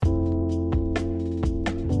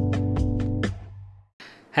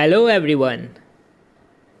Hello, everyone.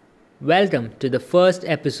 Welcome to the first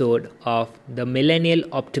episode of the Millennial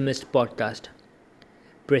Optimist podcast,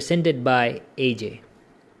 presented by AJ.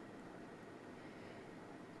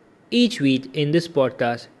 Each week in this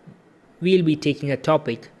podcast, we'll be taking a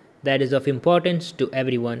topic that is of importance to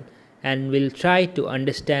everyone and will try to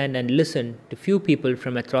understand and listen to few people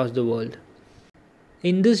from across the world.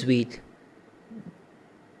 In this week,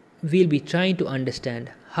 we'll be trying to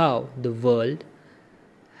understand how the world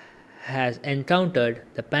has encountered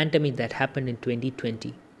the pandemic that happened in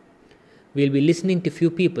 2020. We'll be listening to few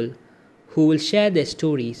people who will share their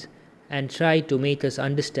stories and try to make us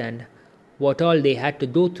understand what all they had to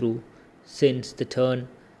go through since the turn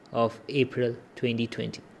of April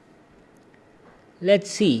 2020. Let's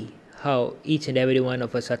see how each and every one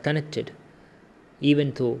of us are connected,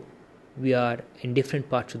 even though we are in different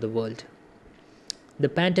parts of the world. The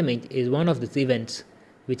pandemic is one of these events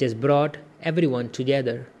which has brought everyone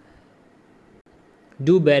together.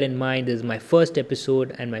 Do bear in mind this is my first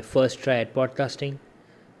episode and my first try at podcasting.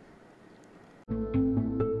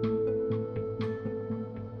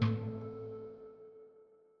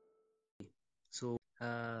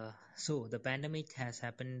 So the pandemic has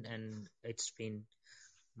happened and it's been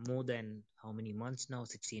more than how many months now?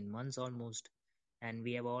 16 months almost. And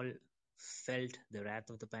we have all felt the wrath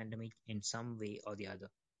of the pandemic in some way or the other.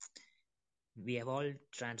 We have all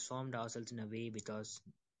transformed ourselves in a way because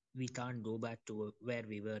we can't go back to where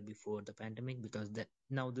we were before the pandemic because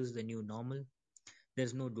now this is the new normal.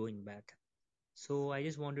 There's no going back. So I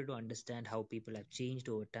just wanted to understand how people have changed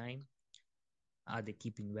over time. Are they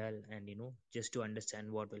keeping well? And just to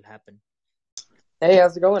understand what will happen. Hey,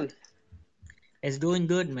 how's it going? It's doing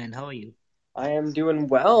good, man. How are you? I am doing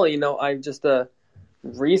well. I've just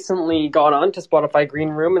recently got onto Spotify Green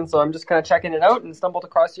Room, and so I'm just kind of checking it out and stumbled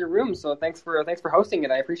across your room. So thanks for hosting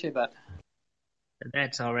it. I appreciate that.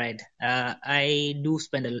 That's all right. I do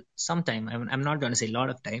spend some time. I'm not going to say a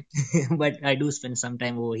lot of time, but I do spend some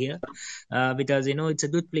time over here because it's a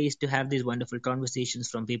good place to have these wonderful conversations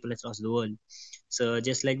from people across the world. So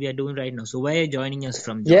just like we are doing right now. So where are you joining us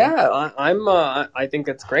from, John? Yeah, I'm. I think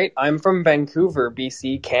it's great. I'm from Vancouver,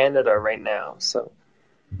 BC, Canada, right now. So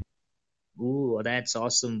Ooh, that's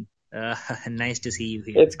awesome. Nice to see you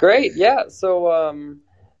here. it's great. Yeah. So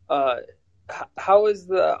uh, how is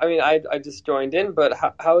the? I mean, I just joined in, but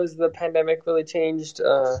how has the pandemic really changed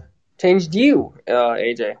you,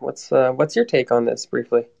 AJ? What's your take on this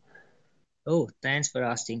briefly? Oh, thanks for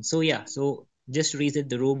asking. So yeah, so just to reset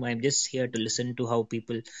the room, I'm just here to listen to how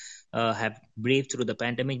people have braved through the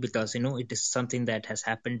pandemic because it is something that has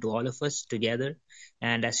happened to all of us together,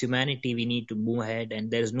 and as humanity, we need to move ahead,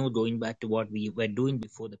 and there is no going back to what we were doing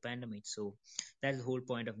before the pandemic. So that's the whole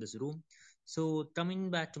point of this room. So coming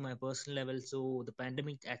back to my personal level, so the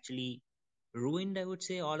pandemic actually ruined, I would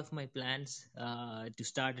say, all of my plans to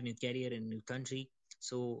start a new career in a new country.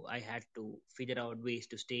 So I had to figure out ways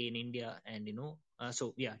to stay in India, and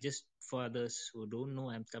so yeah, just for others who don't know,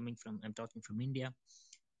 I'm talking from India,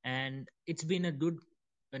 and it's been a good.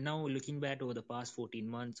 Now looking back over the past 14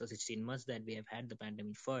 months or 16 months that we have had the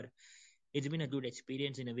pandemic for, it's been a good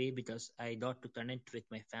experience in a way because I got to connect with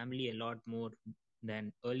my family a lot more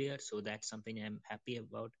than earlier. So that's something I'm happy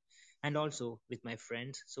about, and also with my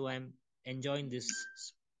friends. So I'm enjoying this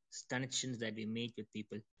connections that we make with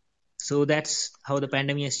people. So that's how the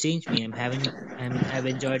pandemic has changed me. I've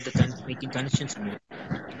enjoyed the making connections more.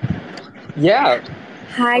 Yeah.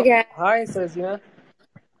 Hi, guys. Hi, Sazina.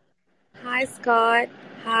 Hi, Scott.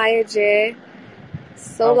 Hi, Ajay.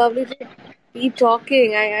 So Oh, lovely to be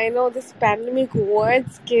talking. I know this pandemic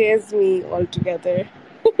word scares me altogether.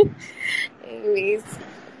 Anyways,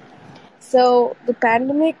 so the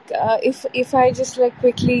pandemic, if I just like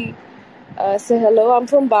quickly say hello, I'm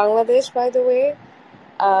from Bangladesh, by the way,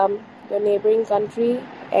 your neighboring country,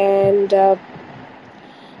 and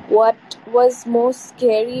what was most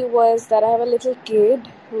scary was that I have a little kid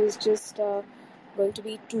who's just going to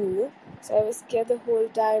be 2. So I was scared the whole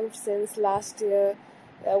time since last year.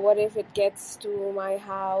 What if it gets to my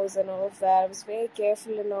house and all of that? I was very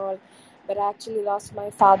careful and all, but I actually lost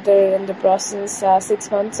my father in the process.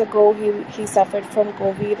 6 months ago, he suffered from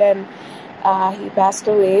COVID and he passed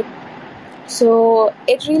away. So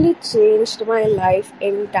it really changed my life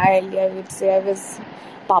entirely. I would say I was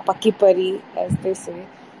Papa ki pari, as they say.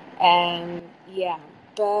 And yeah,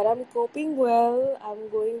 but I'm coping well. I'm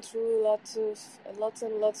going through lots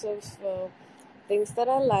and lots of things that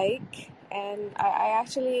I like, and I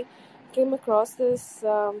actually came across this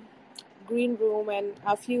green room and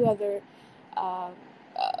a few other uh,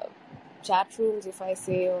 uh, chat rooms, if I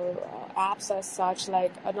say, or apps as such.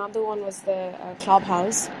 Like another one was the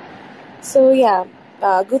Clubhouse. So yeah,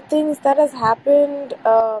 good things that has happened.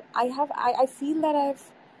 I feel that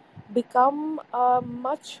I've become a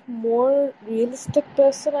much more realistic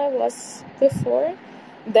person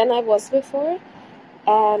than I was before,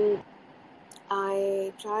 and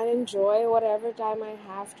I try and enjoy whatever time I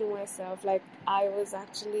have to myself. Like, I was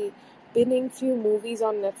actually pinning few movies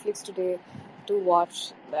on Netflix today to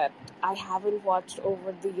watch that I haven't watched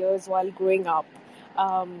over the years while growing up.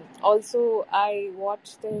 Also, I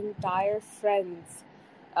watched the entire Friends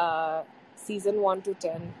season 1 to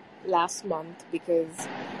 10 last month because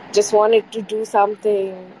just wanted to do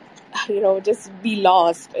something, just be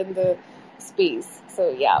lost in the space. So,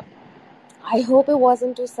 yeah. I hope it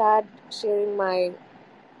wasn't too sad sharing my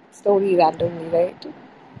story randomly, right?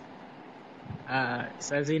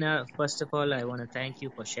 Sarzina, first of all, I want to thank you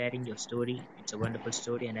for sharing your story. It's a wonderful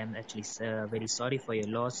story, and I'm actually very sorry for your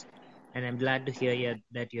loss. And I'm glad to hear you,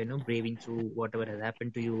 that you're braving through whatever has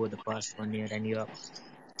happened to you over the past 1 year, and you're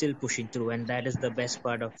still pushing through. And that is the best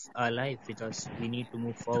part of our life, because we need to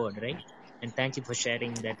move forward, right? And thank you for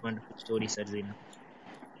sharing that wonderful story, Sarzina.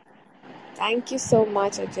 Thank you so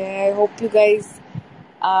much, Ajay. I hope you guys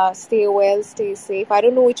stay well, stay safe. I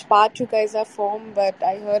don't know which part you guys are from, but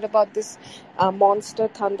I heard about this monster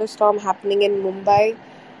thunderstorm happening in Mumbai.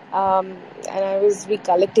 And I was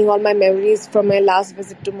recollecting all my memories from my last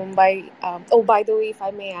visit to Mumbai. Oh, by the way, if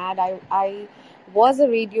I may add, I was a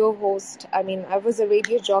radio host. I mean, I was a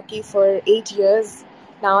radio jockey for 8 years.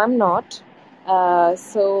 Now I'm not.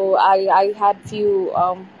 So I had few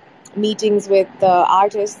meetings with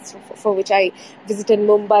artists for which I visited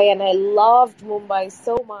Mumbai, and I loved Mumbai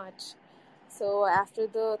so much. So after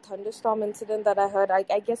the thunderstorm incident that I heard, I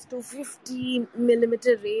guess 250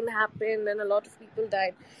 millimeter rain happened and a lot of people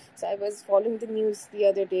died. So I was following the news the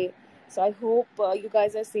other day. So I hope you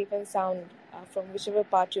guys are safe and sound from whichever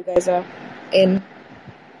part you guys are in.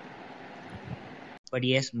 But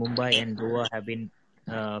yes, Mumbai and Goa have been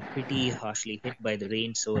pretty harshly hit by the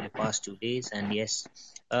rains over the past 2 days. And yes,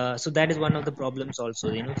 so that is one of the problems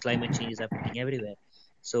also. Climate change is affecting everywhere.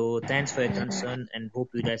 So thanks for your concern, and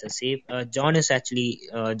hope you guys are safe. John is actually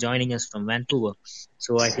joining us from Vancouver.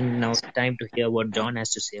 So I think now it's time to hear what John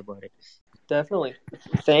has to say about it. Definitely.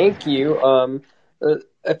 Thank you.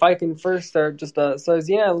 If I can first start, so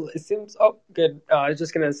Zena, it seems. Oh, good. I was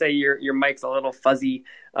just gonna say your mic's a little fuzzy,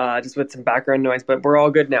 just with some background noise, but we're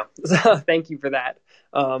all good now. So thank you for that.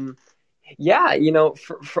 Yeah, a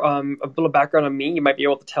little background on me. You might be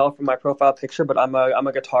able to tell from my profile picture, but I'm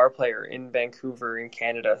a guitar player in Vancouver, in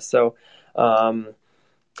Canada. So, I'm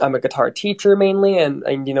a guitar teacher mainly, and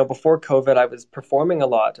before COVID, I was performing a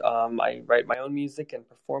lot. I write my own music and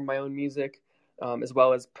perform my own music, as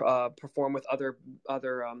well as perform with other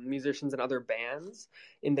musicians and other bands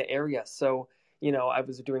in the area. So I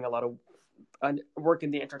was doing a lot of work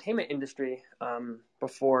in the entertainment industry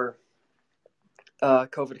before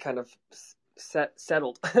COVID kind of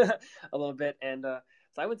settled a little bit, and so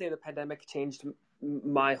I would say the pandemic changed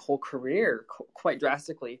my whole career quite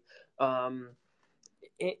drastically. Um,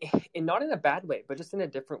 not in a bad way, but just in a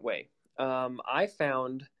different way. I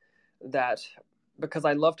found that because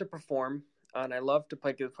I love to perform and I love to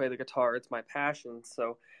play the guitar, it's my passion.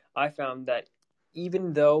 So I found that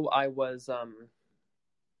even though I wasn't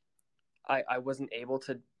able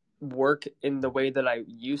to work in the way that I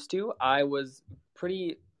used to, I was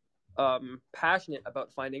pretty passionate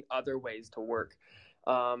about finding other ways to work.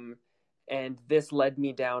 Um, and this led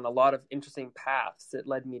me down a lot of interesting paths. It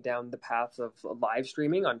led me down the path of live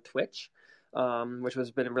streaming on Twitch, which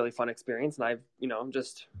has been a really fun experience. And I've,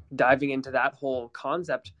 just diving into that whole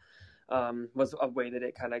concept was a way that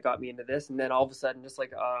it kind of got me into this. And then all of a sudden, just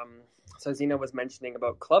like so Zena was mentioning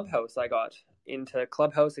about Clubhouse, I got into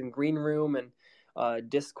Clubhouse and Green Room, and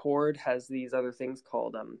Discord has these other things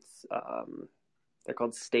called they're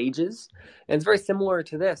called stages, and it's very similar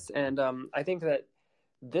to this. And I think that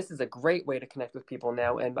this is a great way to connect with people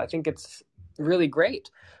now, and I think it's really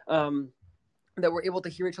great that we're able to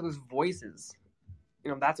hear each other's voices.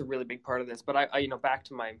 That's a really big part of this. But I back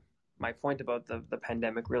to my point about the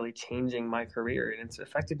pandemic really changing my career, and it's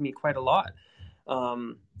affected me quite a lot.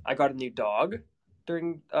 I got a new dog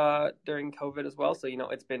during COVID as well, so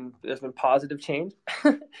there's been positive change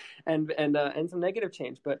and some negative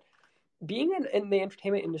change, but being in the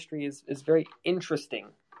entertainment industry is very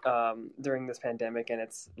interesting during this pandemic, and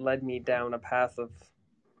it's led me down a path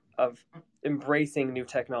of embracing new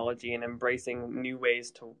technology and embracing new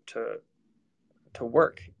ways to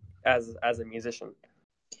work as a musician.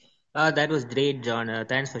 That was great, John.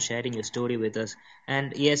 Thanks for sharing your story with us.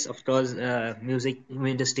 And yes, of course, music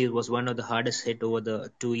industry was one of the hardest hit over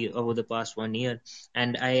the over the past 1 year.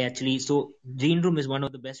 And I actually Green Room is one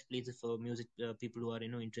of the best places for music people who are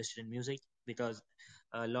interested in music, because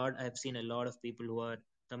a lot I've seen a lot of people who are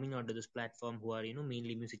coming onto this platform who are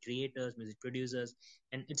mainly music creators, music producers,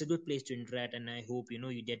 and it's a good place to interact. And I hope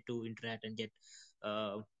you get to interact and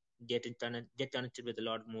uh, get connected with a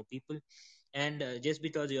lot more people. And just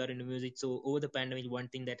because you are into music, so over the pandemic, one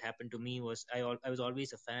thing that happened to me was I was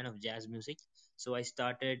always a fan of jazz music. So I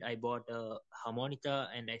bought a harmonica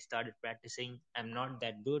and I started practicing. I'm not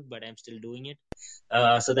that good, but I'm still doing it.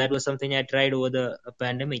 So that was something I tried over the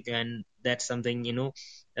pandemic, and that's something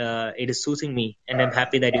it is soothing me, and I'm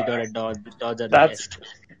happy that you got a dog. Dogs are the That's best.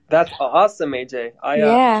 that's awesome, AJ.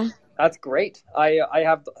 Yeah. That's great. I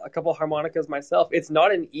have a couple harmonicas myself. It's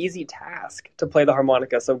not an easy task to play the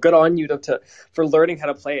harmonica, so good on you to for learning how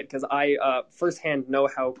to play it, because I firsthand know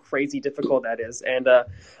how crazy difficult that is. And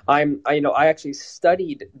I actually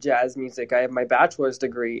studied jazz music. I have my bachelor's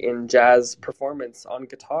degree in jazz performance on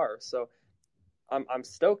guitar. So I'm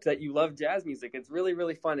stoked that you love jazz music. It's really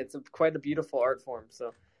really fun. It's quite a beautiful art form.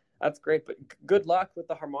 So that's great. But good luck with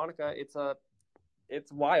the harmonica. It's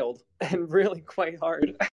wild and really quite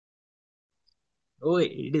hard. Oh,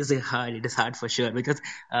 it is hard. It is hard for sure, because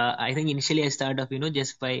I think initially I start off,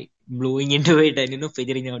 just by blowing into it and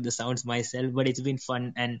figuring out the sounds myself. But it's been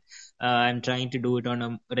fun, and I'm trying to do it on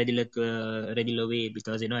a regular way,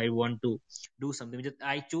 because I want to do something.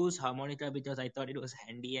 I chose harmonica because I thought it was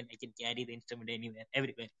handy and I can carry the instrument anywhere,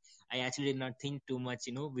 everywhere. I actually did not think too much,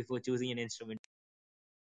 before choosing an instrument.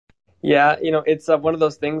 Yeah, it's one of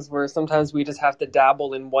those things where sometimes we just have to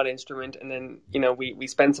dabble in one instrument, and then, we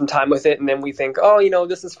spend some time with it, and then we think, oh,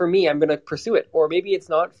 this is for me, I'm going to pursue it. Or maybe it's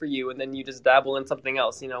not for you, and then you just dabble in something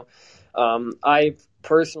else. I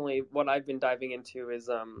personally, what I've been diving into is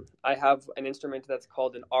I have an instrument that's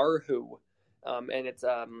called an erhu, and it's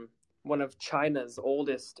one of China's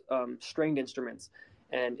oldest stringed instruments.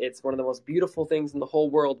 And it's one of the most beautiful things in the whole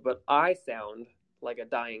world, but I sound like a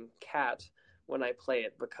dying cat when I play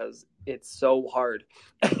it because it's so hard.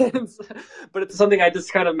 But it's something I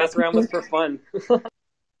just kind of mess around with for fun.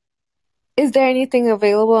 Is there anything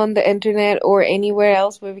available on the internet or anywhere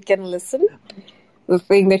else where we can listen? The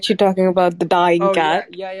thing that you're talking about, the dying Oh yeah,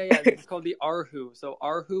 cat. yeah. This is called the erhu. So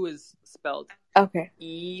erhu is spelled Okay.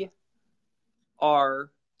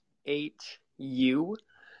 ERHU,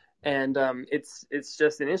 and it's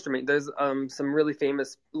just an instrument. There's a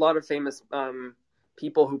lot of famous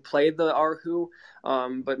people who played the erhu,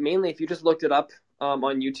 but mainly if you just looked it up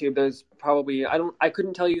on YouTube, there's probably I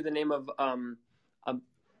couldn't tell you the name of a,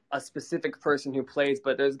 a specific person who plays,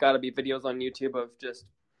 but there's got to be videos on YouTube of just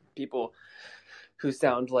people who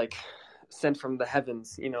sound like sent from the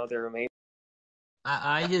heavens. They're amazing.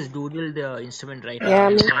 I just googled the instrument right now, Yeah,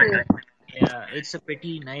 me and too. yeah, it's a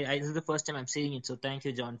pretty nice. This is the first time I'm seeing it, so thank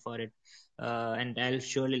you, John, for it. And I'll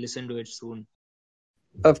surely listen to it soon.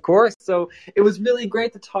 Of course. So it was really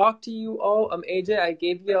great to talk to you all. AJ, I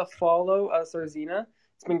gave you a follow, Sarzina.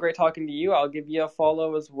 It's been great talking to you. I'll give you a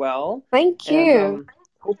follow as well. Thank And you.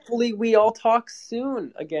 hopefully we all talk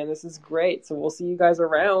soon. Again, this is great. So we'll see you guys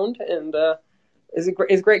around. And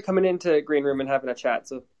it's great coming into Green Room and having a chat.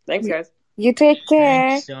 So thanks, guys. You take care.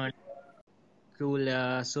 Thanks, John. Cool.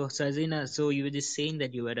 So, Sazina, so you were just saying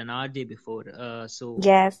that you were an RJ before. So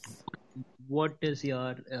Yes. what is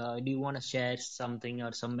your? Do you want to share something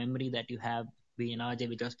or some memory that you have being an RJ?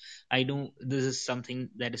 Because I know this is something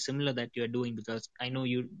that is similar that you are doing. Because I know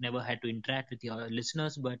you never had to interact with your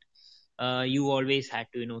listeners, but you always had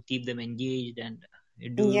to, keep them engaged and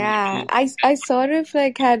do Yeah, you. I sort of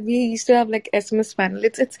like had we used to have like SMS panel.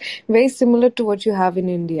 It's very similar to what you have in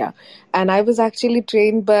India. And I was actually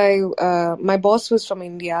trained by my boss was from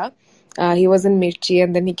India. He was in Mirchi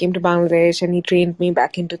and then he came to Bangladesh and he trained me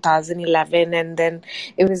back in 2011, and then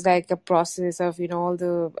it was like a process of all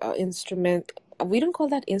the instrument, we don't call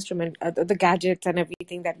that instrument, the gadgets and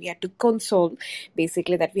everything that we had to console,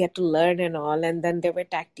 basically, that we had to learn and all. And then there were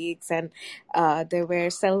tactics and there were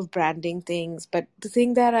self-branding things. But the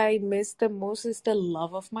thing that I miss the most is the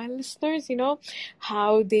love of my listeners,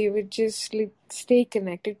 how they would just like stay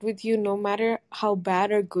connected with you no matter how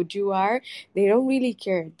bad or good you are. They don't really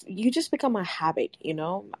care. You just become a habit,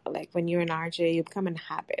 like when you're an RJ, you become a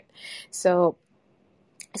habit. So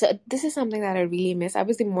this is something that I really miss. I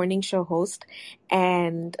was the morning show host,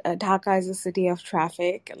 and Dhaka is a city of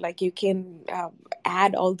traffic. Like you can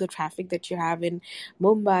add all the traffic that you have in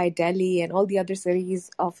Mumbai, Delhi, and all the other cities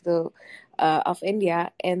of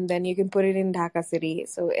India, and then you can put it in Dhaka city.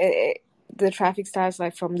 So the traffic starts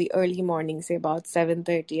like from the early morning, say about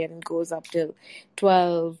 7:30, and goes up till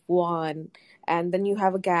 12, 1, and then you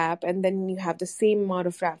have a gap, and then you have the same amount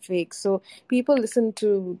of traffic. So people listen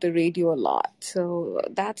to the radio a lot. So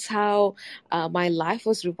that's how my life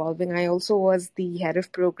was revolving. I also was the head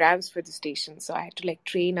of programs for the station, so I had to like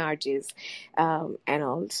train RJs, and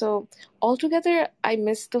also altogether, I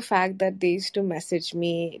miss the fact that they used to message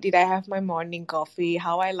me, did I have my morning coffee,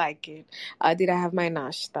 how I like it, did I have my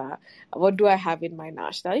nashta, what do I have in my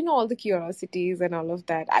nashta, all the curiosities and all of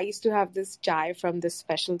that. I used to have this chai from this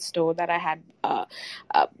special store that I had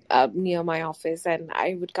near my office, and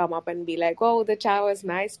I would come up and be like, oh, the chai was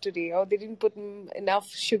nice today, oh, they didn't put enough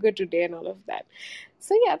sugar today, and all of that.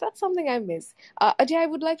 So yeah, that's something I miss. Ajay, I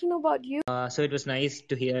would like to know about you. So it was nice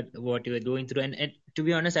to hear what you were going through. And to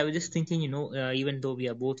be honest, I was just thinking, even though we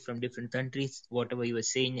are both from different countries, whatever you were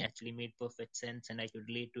saying actually made perfect sense, and I could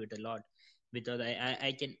relate to it a lot. Because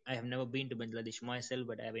I have never been to Bangladesh myself,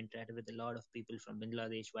 but I've interacted with a lot of people from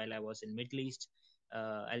Bangladesh while I was in Middle East.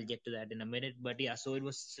 I'll get to that in a minute. But yeah, so it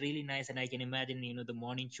was really nice, and I can imagine, the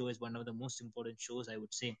morning show is one of the most important shows, I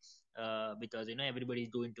would say, because everybody is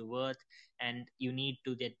going to work, and you need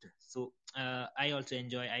to get so I also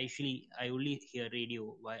enjoy. I only hear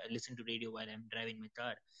radio while I listen to radio while I'm driving my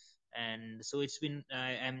car, and so it's been.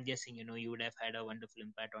 I'm guessing you would have had a wonderful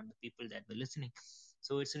impact on the people that were listening.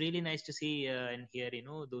 So it's really nice to see and hear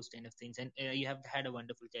those kind of things, and you have had a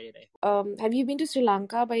wonderful career. I hope. Have you been to Sri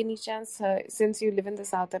Lanka by any chance? Since you live in the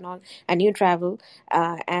south and all, and you travel,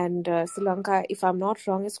 and Sri Lanka, if I'm not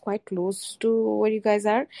wrong, is quite close to where you guys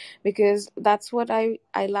are, because that's what I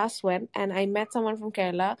last went, and I met someone from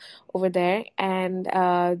Kerala over there, and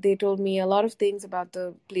they told me a lot of things about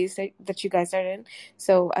the place that you guys are in.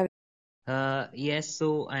 So Yes,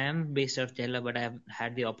 so I am based out of Kerala, but I have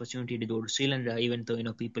had the opportunity to go to Sri Lanka. Even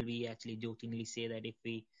though people, we actually jokingly say that if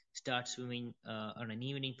we start swimming on an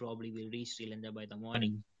evening, probably we'll reach Sri Lanka by the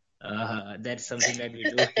morning. That's something that we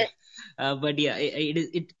do. But yeah,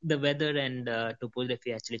 the weather and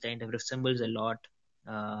topography actually kind of resembles a lot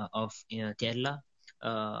of Kerala.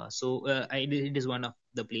 It is one of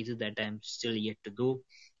the places that I'm still yet to go,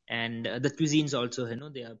 and the cuisines also,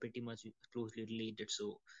 they are pretty much closely related.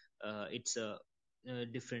 So it's a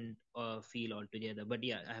different feel altogether. But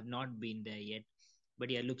yeah, I have not been there yet. But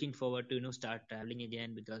yeah, looking forward to start traveling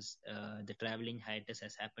again, because the traveling hiatus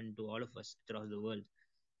has happened to all of us across the world.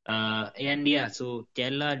 And yeah, so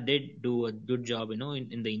Kerala did do a good job,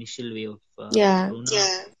 in the initial wave of yeah. Corona.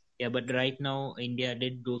 Yeah, but right now India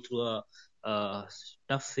did go through a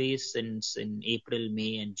tough phase since in April,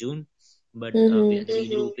 May, and June. But we are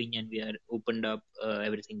regrouping, and we are opened up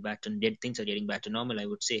everything back to things are getting back to normal, I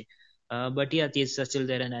would say. But yeah, cases are still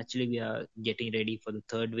there, and actually we are getting ready for the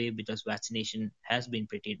third wave because vaccination has been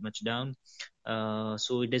pretty much down.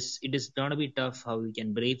 So it is gonna be tough how we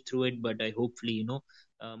can brave through it, but I hopefully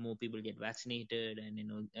more people get vaccinated, and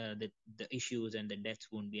the issues and the deaths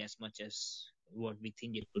won't be as much as what we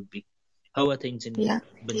think it could be. How are things in Yeah.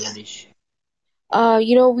 Bangladesh?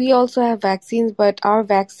 We also have vaccines, but our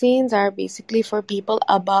vaccines are basically for people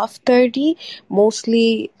above 30.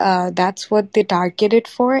 Mostly, that's what they targeted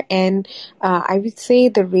for. And I would say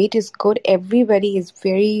the rate is good. Everybody is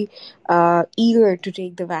very eager to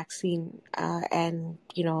take the vaccine, and,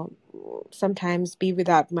 sometimes be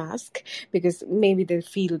without mask, because maybe they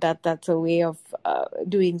feel that that's a way of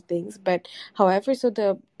doing things. But however, so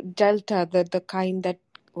the Delta, the kind that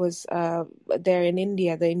was there in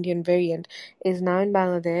India, the Indian variant, is now in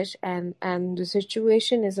Bangladesh, and the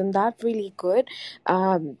situation isn't that really good,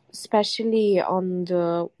 especially on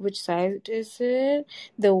the, which side is it?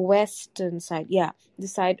 The western side, yeah, the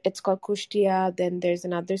side, it's called Kushtia. Then there's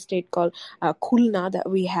another state called Khulna that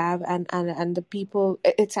we have, and the people,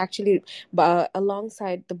 it's actually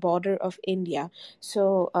alongside the border of India,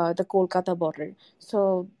 so the Kolkata border.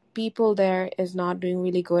 So people there is not doing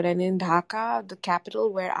really good, and in Dhaka, the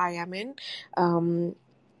capital where I am in,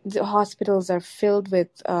 the hospitals are filled with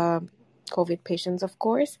COVID patients, of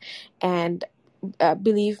course. And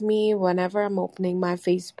believe me, whenever I'm opening my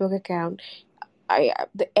Facebook account,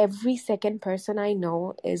 every second person I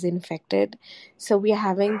know is infected. So we are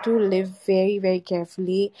having to live very, very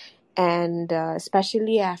carefully. And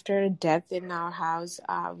especially after a death in our house,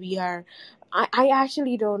 I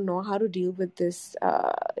actually don't know how to deal with this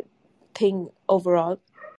thing overall.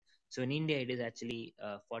 So in India, it is actually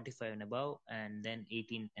 45 and above, and then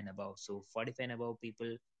 18 and above. So 45 and above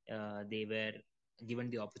people, they were given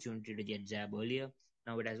the opportunity to get jab earlier.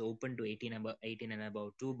 Now it has opened to 18 and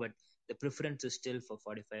above too, but the preference is still for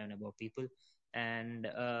 45 and above people. And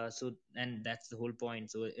that's the whole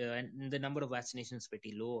point. And the number of vaccinations is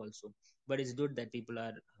pretty low also, but it's good that people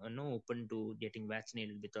are open to getting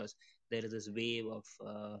vaccinated, because there is this wave of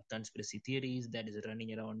conspiracy theories that is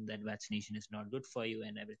running around that vaccination is not good for you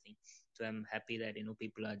and everything. So I'm happy that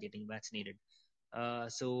people are getting vaccinated. I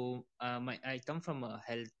come from a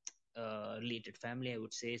health related family, I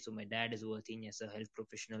would say. So my dad is working as a health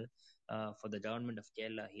professional for the government of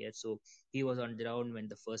Kerala here. So he was on the ground when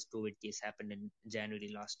the first COVID case happened in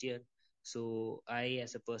January last year. So I,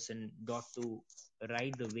 as a person, got to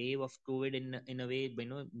ride the wave of COVID in a way,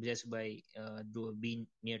 just by being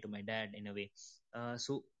near to my dad in a way.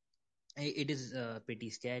 So it is pretty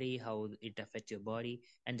scary how it affects your body,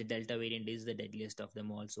 and the delta variant is the deadliest of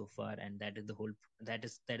them all so far, and that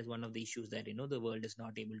is one of the issues, that the world is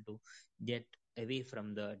not able to get away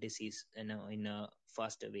from the disease in a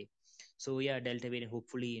faster way. So yeah, delta variant,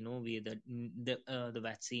 hopefully, we the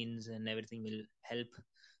vaccines and everything will help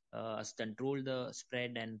us control the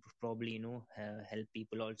spread, and probably help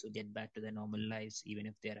people also get back to their normal lives even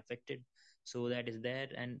if they are affected. So that is there.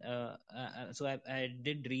 And I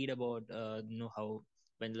did read about how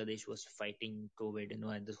Bangladesh was fighting COVID, and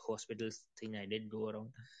the hospitals thing. I did go around.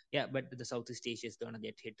 Yeah, but the Southeast Asia is gonna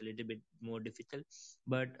get hit a little bit more difficult.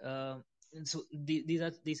 But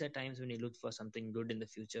these are times when you look for something good in the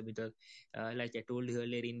future, because like I told you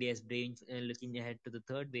earlier, India is looking ahead to the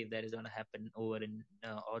third wave that is going to happen over in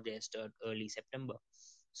August or early September.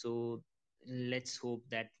 So let's hope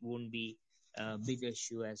that won't be a big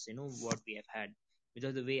issue as what we have had.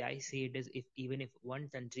 Because the way I see it is, if even if one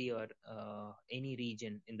country or any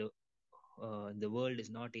region in the world is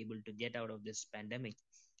not able to get out of this pandemic,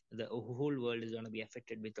 the whole world is going to be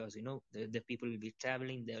affected, because the people will be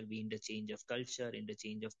traveling, there will be interchange of culture,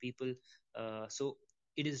 interchange of people. So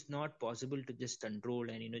it is not possible to just control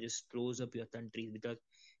and just close up your countries, because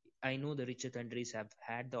I know the richer countries have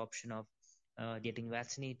had the option of getting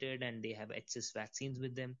vaccinated, and they have excess vaccines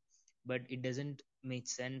with them. But it doesn't make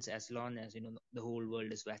sense as long as the whole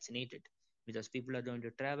world is vaccinated, because people are going to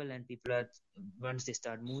travel, and people are, once they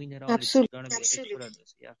start moving around, it's Absolutely. going to be a hit for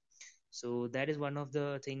others. Yeah. So that is one of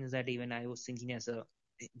the things that even I was thinking,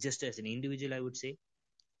 just as an individual, I would say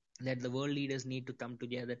that the world leaders need to come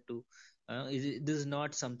together to this is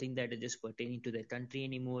not something that is just pertaining to their country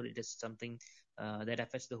anymore. It is something that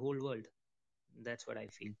affects the whole world. That's what I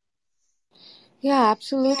feel. Yeah,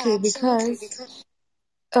 absolutely. Because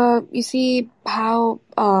you see how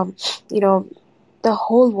you know the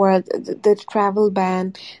whole world, the travel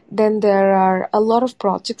ban, then there are a lot of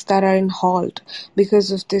projects that are in halt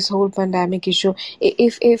because of this whole pandemic issue.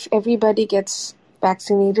 If everybody gets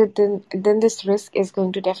vaccinated, then this risk is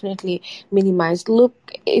going to definitely minimize. Look,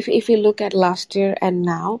 if you look at last year and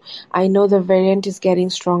now, I know the variant is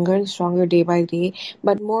getting stronger and stronger day by day,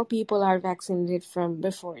 but more people are vaccinated from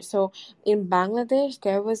before. So in Bangladesh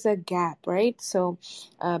there was a gap, right? So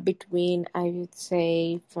between, I would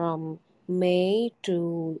say, from May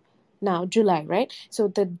to now July, right? So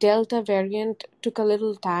the Delta variant took a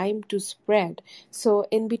little time to spread. So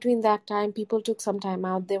in between that time, people took some time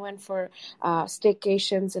out. They went for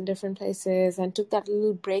staycations in different places and took that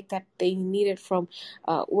little break that they needed from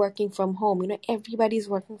working from home. Everybody's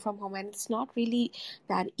working from home, and it's not really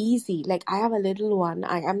that easy. Like, I have a little one.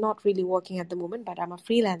 I am not really working at the moment, but I'm a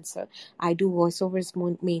freelancer. I do voiceovers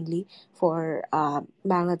mainly for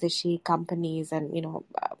Bangladeshi companies, and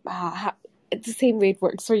it's the same way it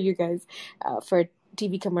works for you guys, for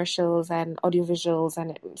TV commercials and audiovisuals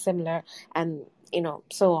and similar, and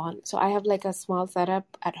so on. So I have like a small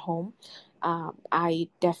setup at home. I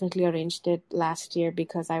definitely arranged it last year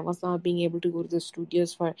because I was not being able to go to the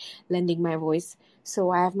studios for lending my voice.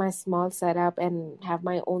 So I have my small setup and have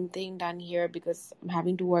my own thing done here because I'm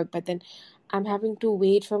having to work, but then I'm having to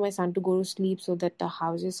wait for my son to go to sleep so that the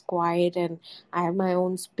house is quiet and I have my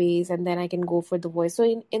own space, and then I can go for the voice. So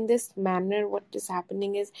in this manner, what is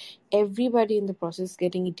happening is everybody in the process is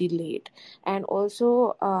getting delayed. And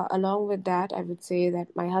also, along with that, I would say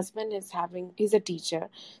that my husband he's a teacher.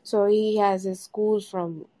 So he has his school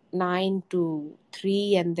from 9 to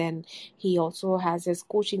 3, and then he also has his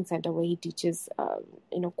coaching center where he teaches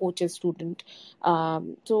coaches student.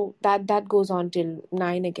 So that goes on till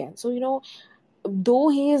 9 again. So though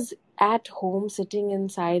he is at home, sitting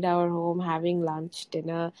inside our home, having lunch,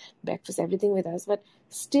 dinner, breakfast, everything with us, but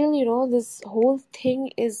still, this whole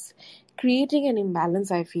thing is creating an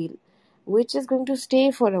imbalance, I feel, which is going to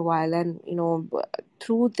stay for a while. And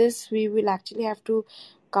through this, we will actually have to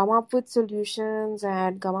come up with solutions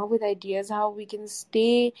and come up with ideas how we can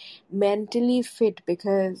stay mentally fit,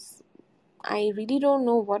 because I really don't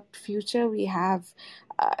know what future we have,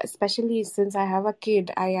 especially since I have a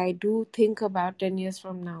kid. I do think about 10 years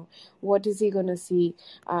from now. What is he going to see?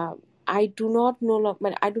 I do not know,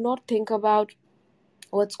 but I do not think about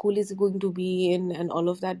what school is going to be in and all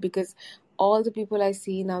of that, because all the people I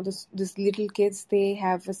see now, this little kids, they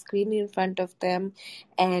have a screen in front of them,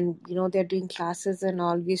 and they're doing classes and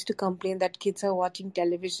all. We used to complain that kids are watching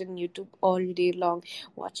television, YouTube all day long,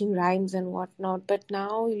 watching rhymes and whatnot. But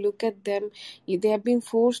now you look at them, they have been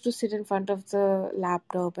forced to sit in front of the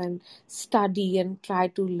laptop and study and try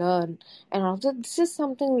to learn. And also, this is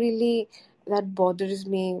something really that bothers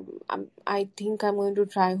me. I think I'm going to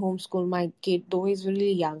try homeschool my kid, though he's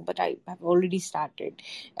really young, but I have already started.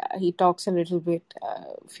 He talks a little bit,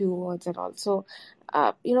 few words and all. So,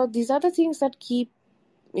 these are the things that keep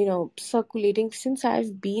circulating since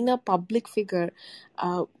I've been a public figure.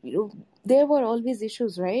 There were always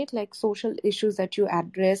issues, right? Like social issues that you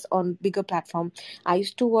address on bigger platform. I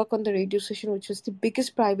used to work on the radio station, which was the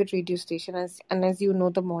biggest private radio station, and as you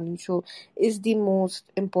know, the morning show is the most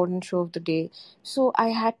important show of the day. So I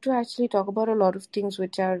had to actually talk about a lot of things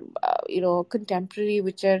which are, contemporary,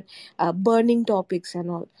 which are burning topics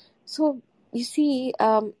and all. So you see,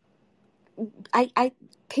 I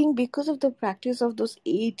think because of the practice of those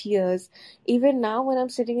 8 years, even now when I'm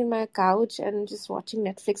sitting in my couch and just watching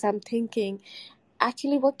Netflix, I'm thinking,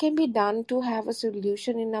 actually, what can be done to have a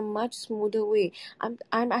solution in a much smoother way?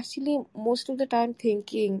 I'm actually most of the time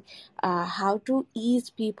thinking how to ease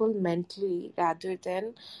people mentally rather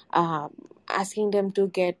than asking them to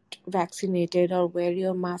get vaccinated or wear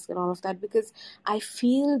your mask and all of that, because I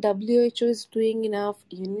feel WHO is doing enough,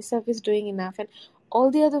 UNICEF is doing enough, and all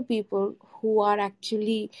the other people who are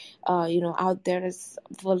actually out there as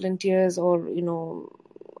volunteers or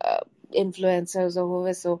uh, influencers or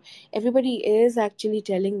whoever. So everybody is actually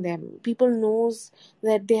telling them, people knows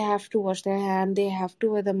that they have to wash their hand, they have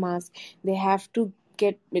to wear the mask, they have to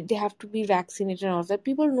they have to be vaccinated and all that.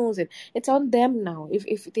 People knows it. It's on them now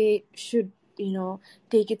if they should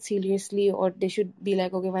take it seriously, or they should be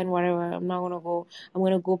like, okay, fine, whatever, I'm not gonna go, I'm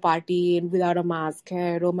gonna go party and without a mask,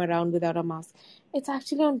 roam around without a mask. It's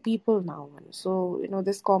actually on people now. So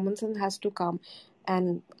this common sense has to come,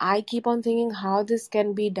 and I keep on thinking how this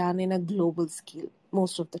can be done in a global scale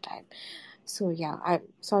most of the time. So yeah, I'm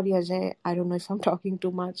sorry, Ajay, I don't know if I'm talking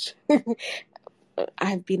too much.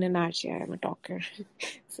 I've been an RJ, I'm a talker.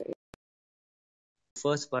 So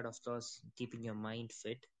First part, of course, keeping your mind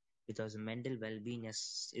fit, because mental well-being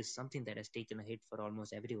is something that has taken a hit for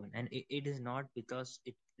almost everyone, and it is not because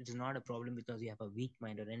it is not a problem because you have a weak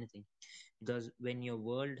mind or anything. Because when your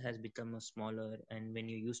world has become a smaller, and when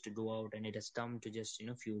you used to go out and it has come to just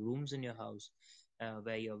few rooms in your house,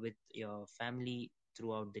 where you're with your family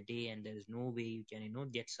throughout the day, and there is no way you can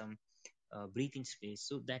get some breathing space,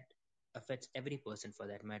 so that affects every person for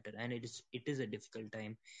that matter, and it is a difficult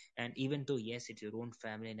time. And even though yes, it's your own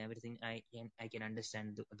family and everything, I can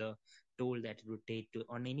understand the toll that it would take to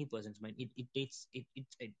on any person's mind. It takes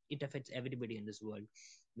it affects everybody in this world,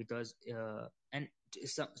 because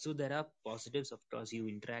so there are positives. Of course, you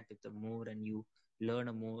interact with them more, and you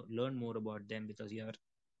learn more about them because you are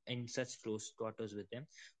in such close quarters with them.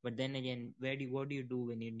 But then again, what do you do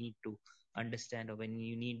when you need to understand, or when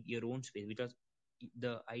you need your own space? Because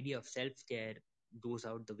the idea of self-care goes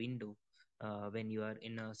out the window when you are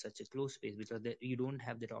in such a close space, because you don't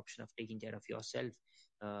have that option of taking care of yourself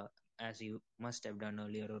uh, as you must have done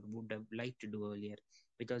earlier or would have liked to do earlier,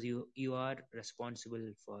 because you are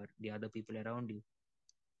responsible for the other people around you.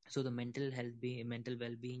 So the mental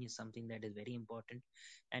well-being is something that is very important.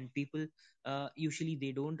 And people usually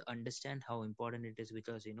they don't understand how important it is,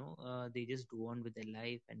 because they just go on with their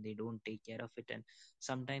life and they don't take care of it. And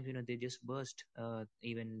sometimes they just burst,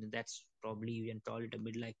 even that's probably you can call it a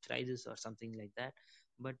midlife crisis or something like that.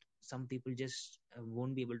 But some people just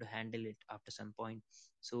won't be able to handle it after some point.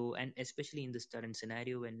 So, and especially in this current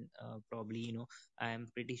scenario, when probably I am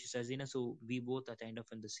pretty sure, so we both are kind of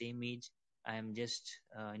in the same age. I am just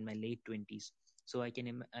in my late 20s, so I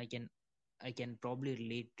can probably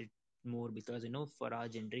relate it more, because for our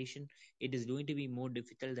generation it is going to be more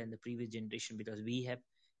difficult than the previous generation, because we have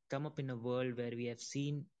come up in a world where we have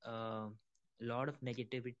seen a lot of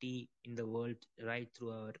negativity in the world right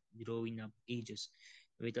through our growing up ages.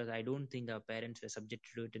 Because I don't think our parents were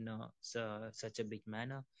subjected to it in such a big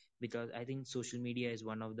manner, because I think social media is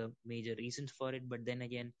one of the major reasons for it. But then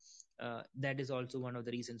again, that is also one of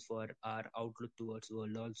the reasons for our outlook towards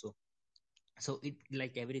world also. So it,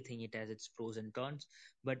 like everything, it has its pros and cons.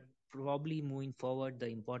 But probably moving forward, the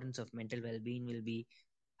importance of mental well-being will be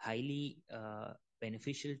highly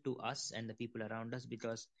beneficial to us and the people around us,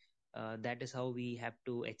 because that is how we have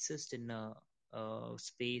to exist in a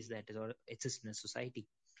space that is, or exist in a society.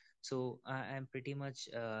 So I'm pretty much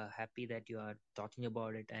happy that you are talking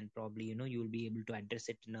about it, and probably you'll be able to address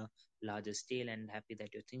it in a larger scale, and happy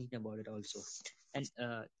that you're thinking about it also. And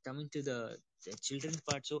coming to the children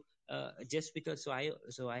part, so just because,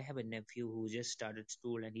 so I have a nephew who just started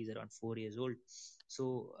school, and he's around 4 years old.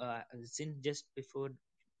 So since just before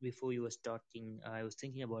you was talking, I was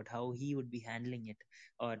thinking about how he would be handling it,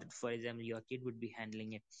 or for example, your kid would be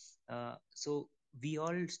handling it. So we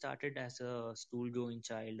all started as a school going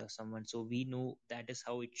child or someone, so we know that is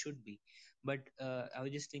how it should be. But I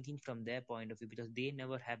was just thinking from their point of view, because they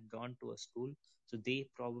never have gone to a school, so they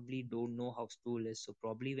probably don't know how school is. So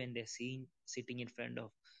probably when they're seeing sitting in front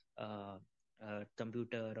of uh, a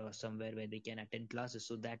computer or somewhere where they can attend classes,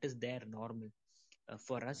 so that is their normal.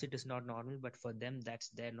 For us it is not normal, but for them that's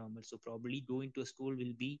their normal. So probably going to a school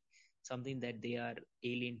will be something that they are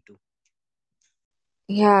alien to.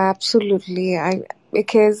 Yeah, absolutely. I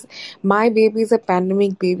Because my baby is a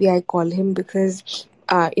pandemic baby, I call him, because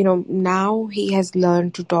now he has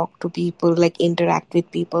learned to talk to people, like interact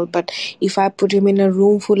with people. But if I put him in a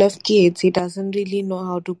room full of kids, he doesn't really know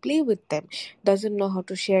how to play with them, doesn't know how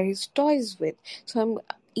to share his toys with. So I'm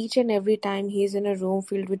each and every time he's in a room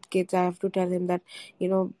filled with kids, I have to tell him that,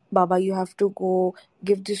 Baba, you have to go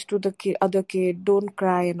give this to the other kid, don't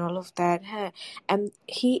cry and all of that. Huh? And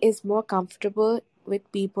he is more comfortable with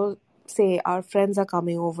people. Say our friends are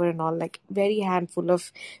coming over and all, like very handful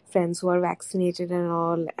of friends who are vaccinated and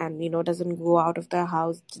all, and doesn't go out of their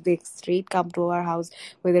house, they straight come to our house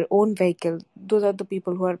with their own vehicle. Those are the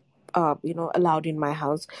people who are allowed in my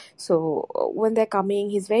house. So when they're coming,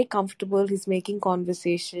 he's very comfortable, he's making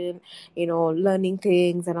conversation, learning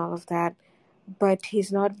things and all of that. But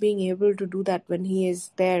he's not being able to do that when he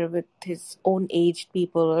is there with his own aged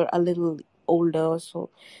people or a little older or so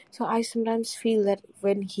I sometimes feel that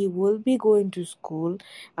when he will be going to school,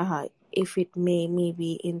 if it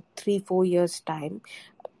maybe in 3-4 years time,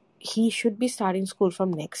 he should be starting school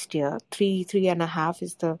from next year. 3.5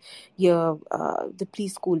 is the year the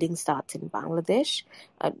preschooling starts in Bangladesh.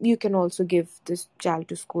 You can also give this child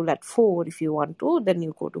to school at 4 if you want to, then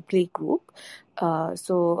you go to playgroup.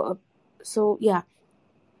 So yeah.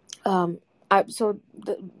 um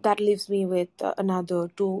that leaves me with another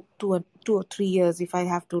 2 or 3 years if I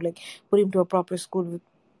have to like put him to a proper school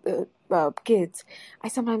with kids. I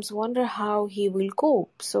sometimes wonder how he will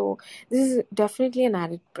cope. So this is definitely an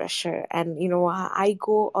added pressure, and I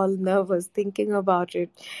go all nervous thinking about it,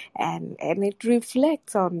 and it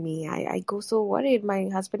reflects on me. I go so worried. My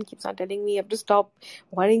husband keeps on telling me I have to stop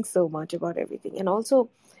worrying so much about everything. And also,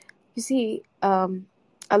 you see,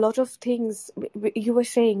 a lot of things. You were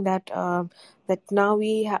saying that now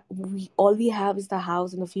we all we have is the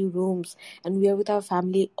house and a few rooms, and we are with our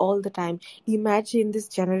family all the time. Imagine this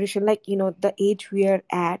generation, like the age we are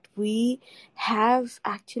at, we have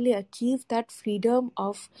actually achieved that freedom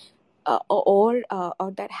of or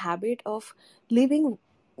that habit of living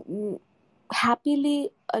mm,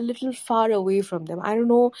 happily a little far away from them. I don't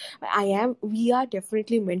know. We are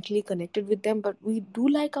definitely mentally connected with them, but we do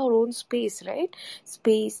like our own space, right?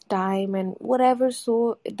 Space, time, and whatever.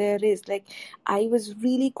 So there is, like, I was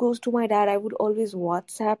really close to my dad. I would always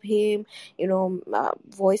WhatsApp him,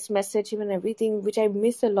 voice message him and everything, which I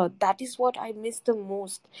miss a lot. That is what I miss the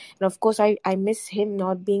most. And of course, I miss him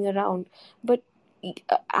not being around. But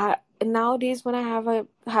nowadays, when I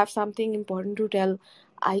have something important to tell,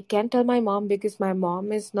 I can tell my mom, because my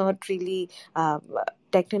mom is not really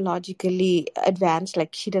technologically advanced.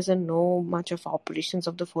 Like, she doesn't know much of operations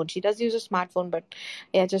of the phone. She does use a smartphone, but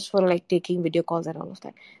yeah, just for like taking video calls and all of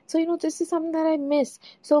that. So this is something that I miss.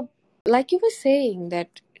 So, like you were saying,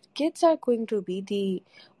 that kids are going to be the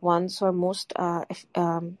ones who are most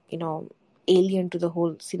alien to the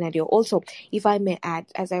whole scenario. Also, if I may add,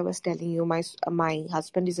 as I was telling you, my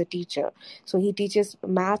husband is a teacher, so he teaches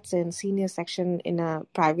maths in senior section in a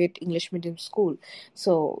private English medium school.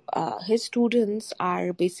 So his students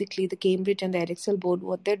are basically the Cambridge and the Edexcel board.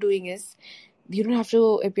 What they're doing is, you don't have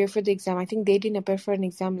to appear for the exam. I think they didn't appear for an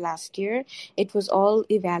exam last year. It was all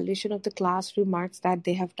evaluation of the classroom marks that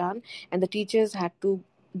they have done, and the teachers had to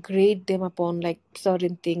grade them upon like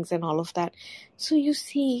certain things and all of that. So you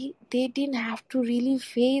see, they didn't have to really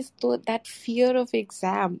face that fear of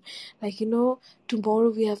exam. Like, tomorrow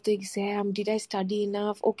we have the exam. Did I study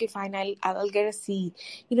enough? Okay, fine. I'll get a C.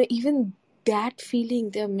 Even that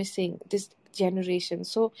feeling they're missing, this generation.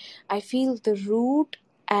 So I feel the root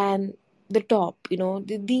and the top,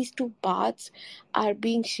 these two parts are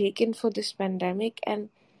being shaken for this pandemic. And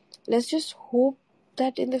let's just hope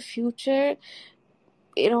that in the future,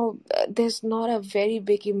 there's not a very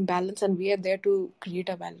big imbalance, and we are there to create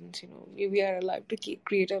a balance. We are allowed to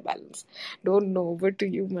create a balance. Don't know, over to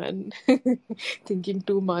you, man. Thinking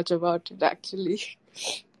too much about it, actually.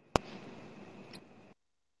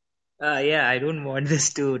 Yeah, I don't want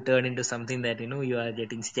this to turn into something that you are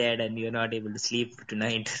getting scared and you're not able to sleep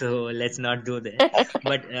tonight. So let's not go there.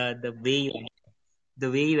 But the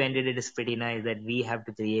way you ended it is pretty nice, that we have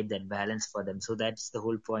to create that balance for them. So that's the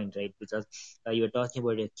whole point, right? Because you're talking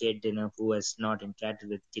about a kid who has not interacted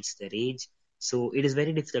with kids their age. So it is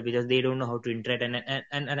very difficult because they don't know how to interact,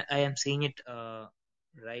 and I am seeing it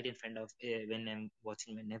right in front of when I'm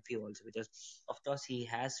watching my nephew also, because of course he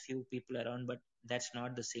has few people around, but that's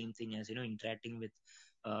not the same thing as interacting with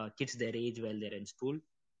kids their age while they're in school.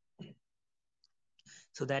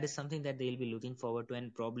 So that is something that they'll be looking forward to,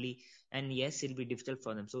 and probably, and yes, it'll be difficult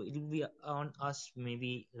for them. So it'll be on us,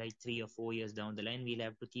 maybe like 3 or 4 years down the line. We'll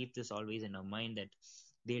have to keep this always in our mind, that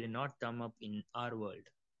they did not come up in our world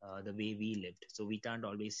the way we lived. So we can't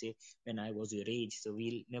always say when I was your age. So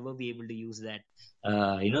we'll never be able to use that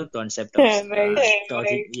concept of Right.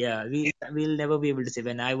 talking. Yeah, we'll never be able to say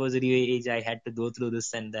when I was your age I had to go through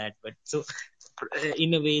this and that. But so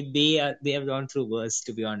in a way they have gone through worse,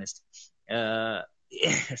 to be honest. Yeah,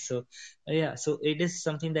 so it is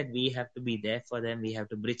something that we have to be there for them. We have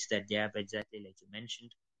to bridge that gap, exactly like you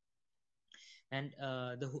mentioned. And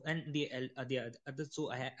the other, so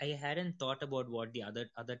I hadn't thought about what the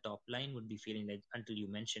other top line would be feeling like until you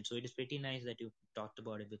mentioned. So it is pretty nice that you talked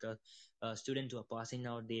about it, because students who are passing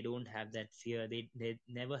out, they don't have that fear. They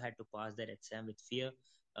never had to pass that exam with fear,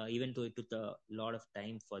 even though it took a lot of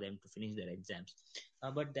time for them to finish their exams.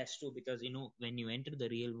 But that's true, because when you enter the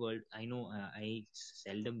real world, I know I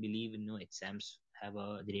seldom believe exams have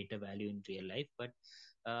a greater value in real life, but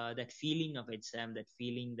that feeling of exam, that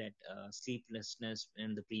feeling, that sleeplessness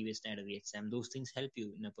in the previous night of the exam, those things help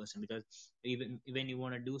you in a person, because even when you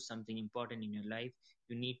want to do something important in your life,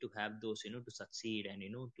 you need to have those, to succeed, and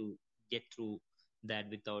to get through that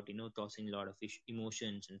without tossing a lot of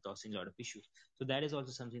emotions and tossing a lot of issues. So that is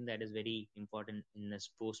also something that is very important in this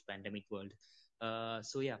post pandemic world.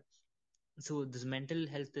 So yeah, so this mental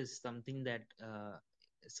health is something that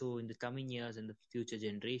so in the coming years and the future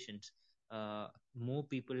generations, more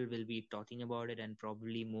people will be talking about it, and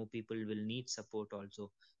probably more people will need support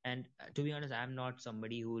also. And to be honest, I'm not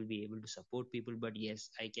somebody who will be able to support people, but yes,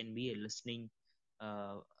 I can be a listening,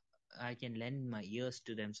 uh, I can lend my ears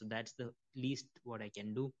to them. So that's the least what I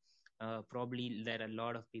can do. Probably there are a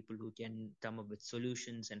lot of people who can come up with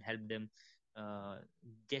solutions and help them uh,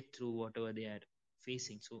 get through whatever they are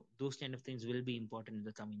facing. So those kind of things will be important in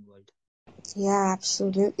the coming world. Yeah,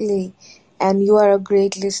 absolutely. And you are a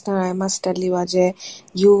great listener, I must tell you, Ajay.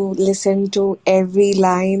 You listen to every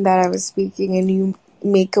line that I was speaking, and you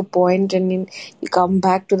make a point, and you come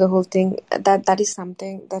back to the whole thing. That is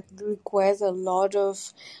something that requires a lot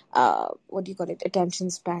of what do you call it, attention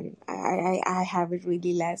span. I have it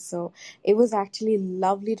really less. So it was actually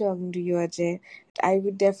lovely talking to you, Ajay. I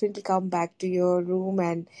would definitely come back to your room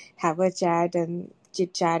and have a chat and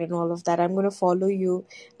chit chat and all of that. I'm gonna follow you.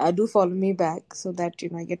 Do follow me back, so that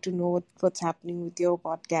I get to know what's happening with your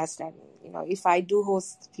podcast, and if I do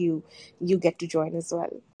host you, you get to join as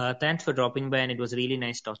well. Thanks for dropping by, and it was really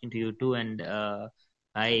nice talking to you too. And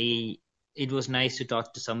I, it was nice to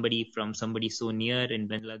talk to somebody from somebody so near in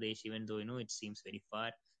Bangladesh, even though it seems very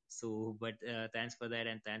far. So, but thanks for that,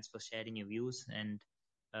 and thanks for sharing your views. And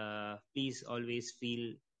please always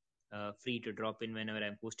feel free to drop in whenever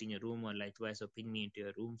I'm posting a room, or likewise, or ping me into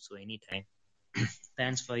your room. So anytime.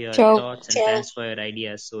 Thanks for your Sure. thoughts, and thanks for your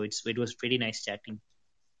ideas. So it was pretty nice chatting.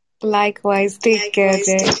 Likewise, take care,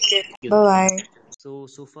 Jay. You. Bye bye. So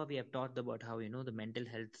far we have talked about how the mental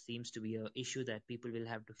health seems to be a issue that people will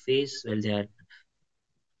have to face while they are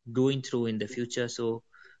going through in the future. So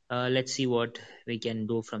let's see what we can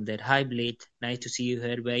do from there. Hi Blake, nice to see you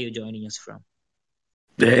here. Where are you joining us from?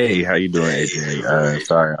 Hey, how you doing, AJ?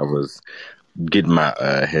 Sorry, I was getting my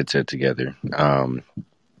headset together.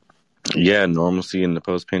 Yeah, normalcy in the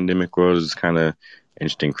post-pandemic world is kind of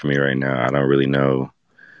interesting for me right now. I don't really know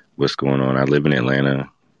what's going on. I live in Atlanta.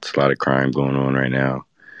 It's a lot of crime going on right now.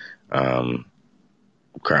 Um,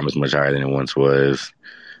 Crime is much higher than it once was.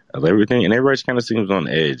 Everything and everybody kind of seems on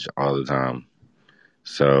edge all the time.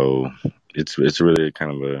 So it's really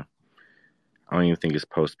kind of a. I don't even think it's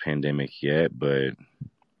post-pandemic yet, but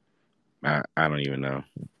I don't even know.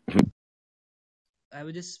 I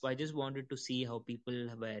just wanted to see how people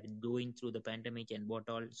were going through the pandemic and what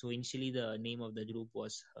all. So initially the name of the group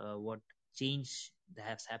was what change that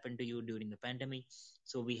has happened to you during the pandemic.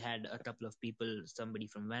 So we had a couple of people, somebody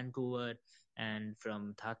from Vancouver and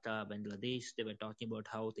from Dhaka, Bangladesh. They were talking about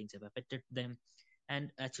how things have affected them. And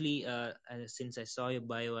actually, since I saw your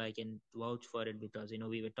bio, I can vouch for it, because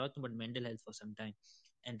we were talking about mental health for some time,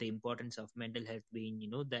 and the importance of mental health being,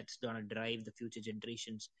 that's gonna drive the future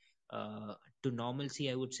generations to normalcy,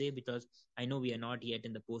 I would say. Because I know we are not yet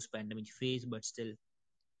in the post-pandemic phase, but still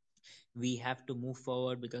we have to move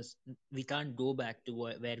forward, because we can't go back to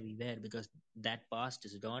where we were, because that past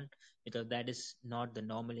is gone, because that is not the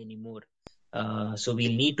normal anymore. So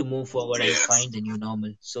we'll need to move forward and find the new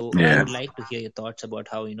normal. So I Yeah. would like to hear your thoughts about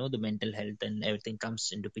how the mental health and everything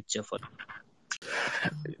comes into picture for.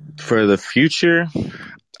 For the future,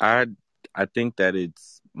 I I think that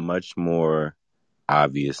it's much more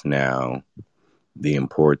obvious now the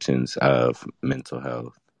importance of mental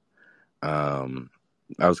health. Um,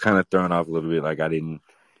 I was kind of thrown off a little bit, like I didn't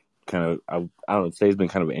I don't know. Today's been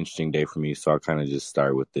kind of an interesting day for me, so I'll kind of just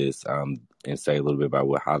start with this and say a little bit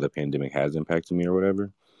about how the pandemic has impacted me or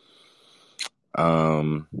whatever.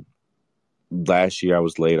 Um, Last year I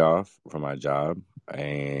was laid off from my job,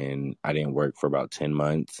 and I didn't work for about 10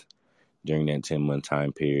 months. During that 10-month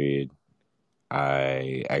time period,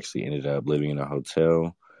 I actually ended up living in a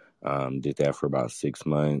hotel. Did that for about 6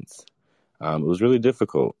 months. It was really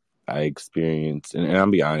difficult. I experienced, and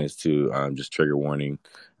I'll be honest too, just trigger warning.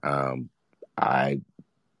 Um, I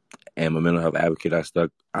am a mental health advocate.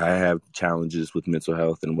 I have challenges with mental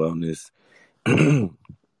health and wellness.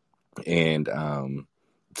 And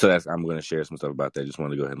so I'm going to share some stuff about that. Just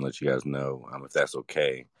want to go ahead and let you guys know if that's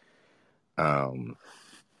okay. Um,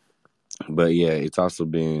 but yeah, it's also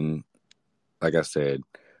been, like I said,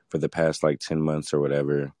 for the past like 10 months or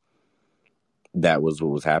whatever, that was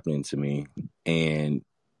what was happening to me. And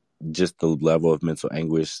just the level of mental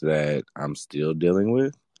anguish that I'm still dealing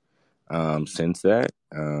with since that.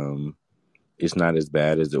 It's not as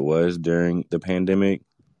bad as it was during the pandemic,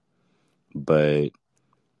 but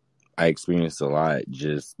I experienced a lot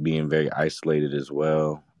just being very isolated as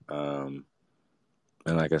well. And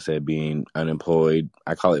like I said, being unemployed,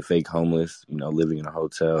 I call it fake homeless, living in a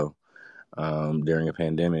hotel during a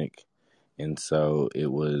pandemic. And so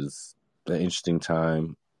it was an interesting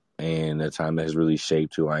time, and a time that has really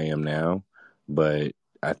shaped who I am now. But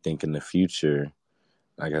I think in the future,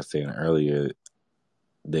 like I was saying earlier,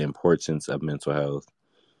 the importance of mental health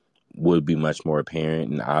would be much more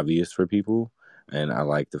apparent and obvious for people. And I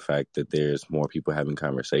like the fact that there's more people having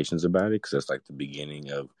conversations about it, because that's like the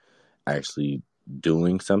beginning of actually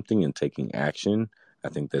doing something and taking action. I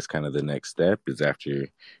think that's kind of the next step, is after,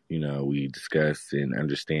 we discuss and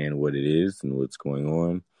understand what it is and what's going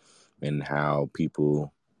on and how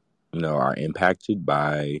people, are impacted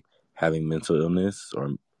by having mental illness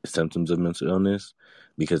or symptoms of mental illness,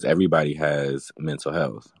 because everybody has mental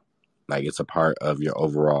health. Like, it's a part of your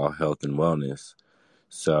overall health and wellness.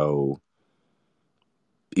 So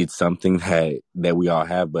it's something that we all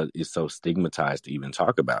have, but it's so stigmatized to even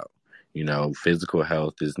talk about. Physical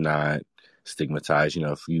health is not stigmatized.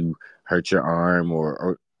 If you hurt your arm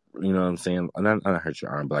or you know what I'm saying? Not hurt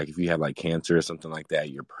your arm, but like if you have like cancer or something like that,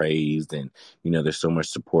 you're praised, and there's so much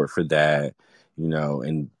support for that.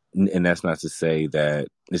 And that's not to say that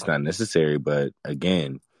it's not necessary, but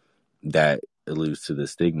again, that alludes to the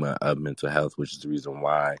stigma of mental health, which is the reason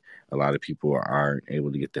why a lot of people aren't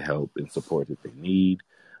able to get the help and support that they need.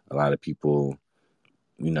 A lot of people,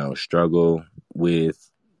 struggle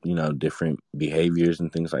with, different behaviors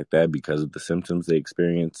and things like that because of the symptoms they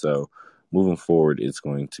experience. So moving forward, it's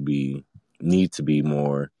going to need to be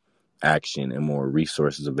more action and more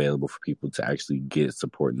resources available for people to actually get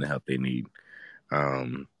support and the help they need.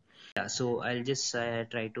 Yeah, so I'll just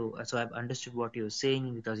try to. So I've understood what you're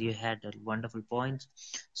saying, because you had wonderful points.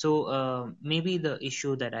 So maybe the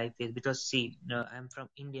issue that I face, because see, I'm from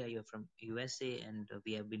India, you're from USA, and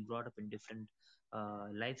we have been brought up in different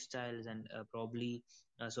lifestyles, and probably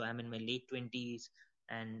so I'm in my late 20s,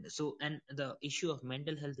 and the issue of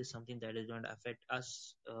mental health is something that is going to affect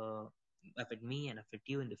us, affect me, and affect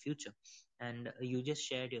you in the future. And you just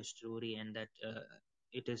shared your story, and that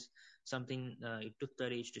it is something, it took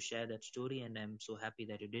courage to share that story, and I'm so happy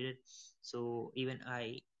that you did it. So even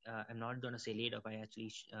I'm not gonna say laid off. I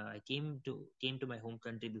actually I came to my home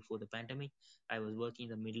country before the pandemic. I was working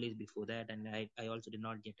in the Middle East before that, and I also did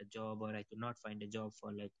not get a job, or I could not find a job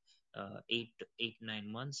for like 8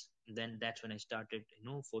 9 months. Then that's when I started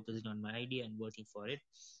focusing on my idea and working for it.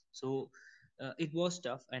 So it was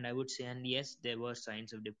tough, and I would say, and yes, there were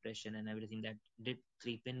signs of depression and everything that did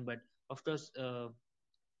creep in. But of course,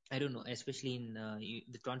 I don't know, especially in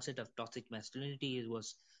the concept of toxic masculinity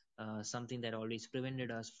was something that always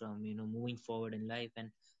prevented us from moving forward in life.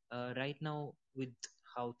 And right now, with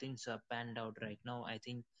how things are panned out right now, I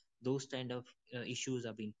think those kind of issues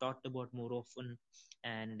are being talked about more often,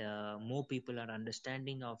 and more people are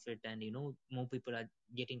understanding of it, and more people are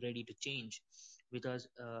getting ready to change, because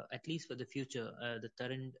at least for the future, the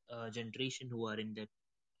current generation who are in the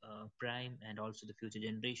prime, and also the future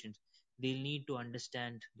generations, they'll need to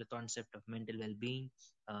understand the concept of mental well-being,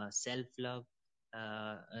 self-love,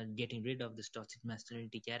 getting rid of this toxic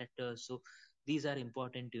masculinity characters. So these are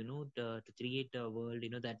important, to create a world,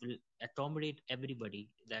 that will accommodate everybody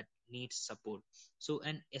that needs support. So,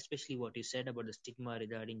 and especially what you said about the stigma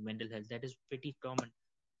regarding mental health, that is pretty common.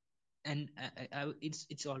 And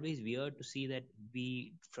it's always weird to see that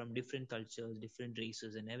we, from different cultures, different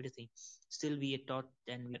races and everything, still we are taught,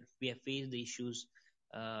 and we have faced the issues,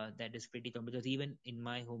 that is pretty common. Because even in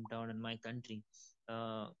my hometown and my country,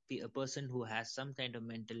 a person who has some kind of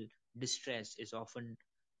mental distress is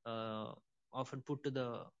uh, often put to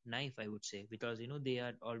the knife, I would say, because they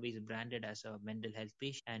are always branded as a mental health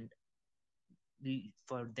patient. And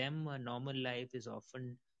for them, a normal life is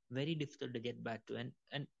often very difficult to get back to.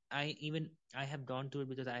 And I have gone through it,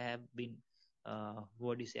 because I have been,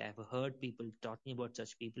 what do you say, I've heard people talking about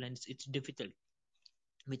such people, and it's difficult.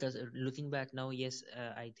 Because looking back now, yes,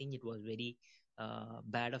 I think it was very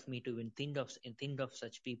bad of me to even think of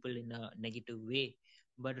such people in a negative way.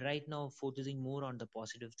 But right now, focusing more on the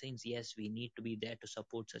positive things, yes, we need to be there to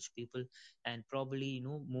support such people, and probably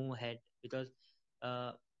move ahead. Because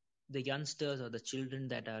uh, the youngsters or the children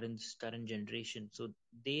that are in this current generation, so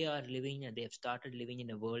they are living, and they have started living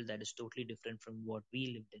in a world that is totally different from what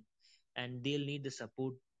we lived in. And they'll need the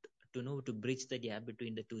support to bridge the gap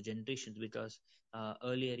between the two generations. Because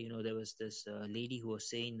earlier, there was this lady who was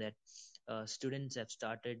saying that students have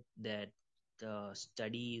started their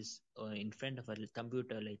studies in front of a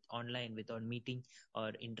computer, like online, without meeting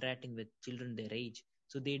or interacting with children their age.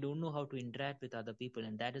 So they don't know how to interact with other people,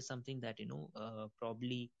 and that is something that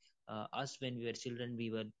probably us, when we were children,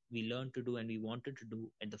 we learned to do, and we wanted to do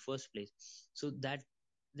in the first place. So that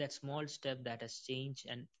small step that has changed,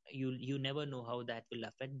 and you never know how that will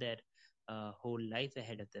affect their whole life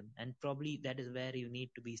ahead of them. And probably that is where you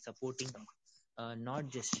need to be supporting, not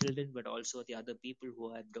just children, but also the other people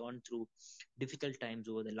who have gone through difficult times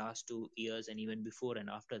over the last 2 years, and even before and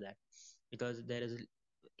after that. Because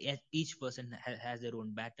each person has their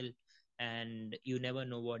own battle, and you never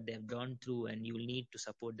know what they've gone through, and you will need to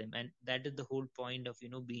support them. And that is the whole point of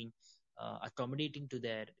being accommodating to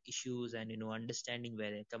their issues, and understanding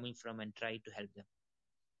where they're coming from, and try to help them.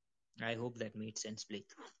 I hope that made sense, Blake.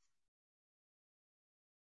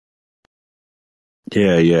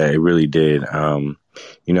 Yeah, it really did.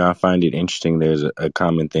 I find it interesting. There's a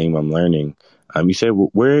common theme I'm learning. You said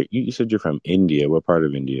where you said you're from India. What part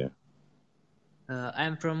of India?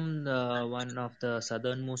 I'm from one of the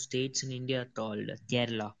southernmost states in India called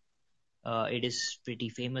Kerala. It is pretty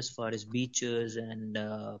famous for its beaches and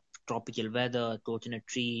tropical weather, coconut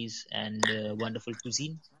trees, and wonderful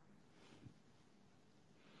cuisine.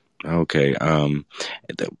 Okay.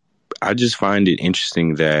 I just find it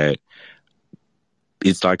interesting that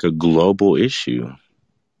it's like a global issue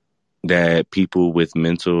that people with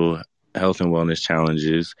mental health and wellness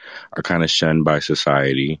challenges are kind of shunned by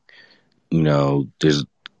society.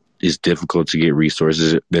 It's difficult to get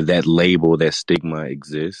resources. That label, that stigma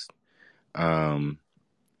exists. Um,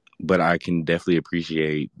 but I can definitely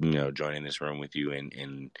appreciate, joining this room with you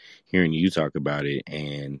and hearing you talk about it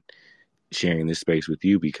and sharing this space with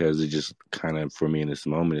you, because it just kind of, for me in this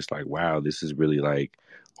moment, it's like, wow, this is really like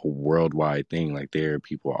a worldwide thing. Like, there are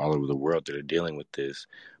people all over the world that are dealing with this,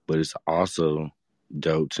 but it's also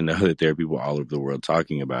dope to know that there are people all over the world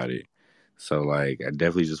talking about it. So, like, I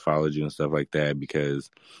definitely just followed you and stuff like that, because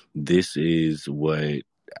this is what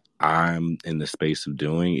I'm in the space of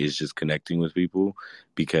doing, is just connecting with people,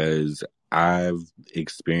 because I've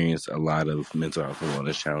experienced a lot of mental health and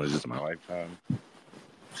wellness challenges in my lifetime.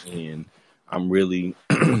 And I'm really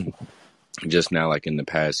just now, like in the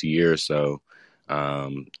past year or so,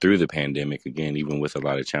 through the pandemic, again, even with a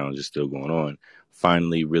lot of challenges still going on,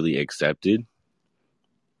 finally really accepted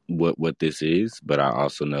what this is. But I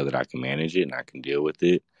also know that I can manage it and I can deal with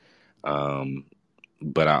it. Um,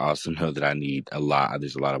 but I also know that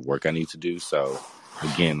there's a lot of work I need to do. So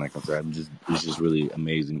again, like I said, it's just really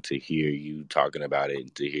amazing to hear you talking about it,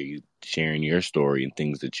 and to hear you sharing your story and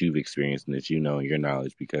things that you've experienced and that and your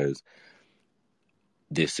knowledge, because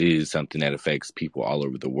this is something that affects people all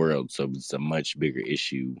over the world. So it's a much bigger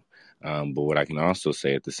issue. But what I can also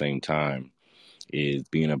say at the same time is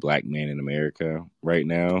being a black man in America right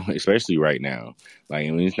now, especially right now. Like,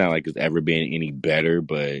 I mean, it's not like it's ever been any better,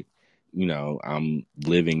 but I'm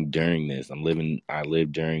living during this. I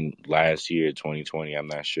lived during last year, 2020. I'm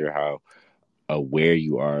not sure how aware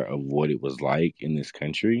you are of what it was like in this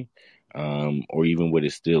country, or even what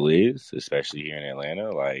it still is, especially here in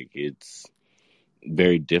Atlanta. Like, it's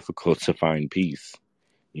very difficult to find peace,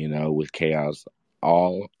 with chaos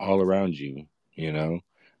all around you, in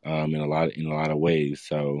a lot of ways.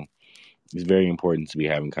 So it's very important to be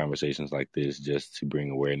having conversations like this, just to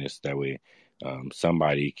bring awareness. That way,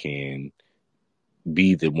 somebody can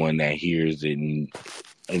be the one that hears it and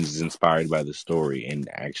is inspired by the story and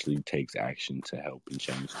actually takes action to help and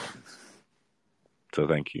change things. So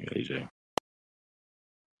thank you, AJ.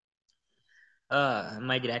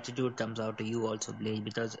 My gratitude comes out to you also, Blaze,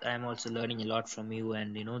 because I'm also learning a lot from you,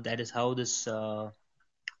 and that is how this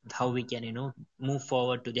how we can move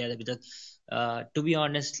forward together. Because to be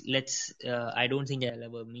honest, let's I don't think I'll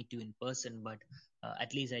ever meet you in person, but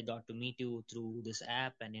at least I got to meet you through this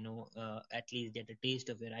app, and at least get a taste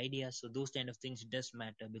of your ideas. So those kind of things does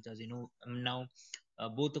matter, because now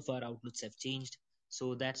both of our outlooks have changed.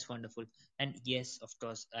 So that's wonderful. And yes, of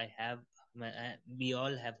course, we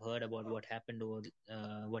all have heard about what happened over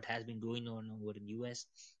what has been going on over in US,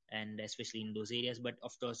 and especially in those areas. But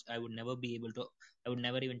of course, I would never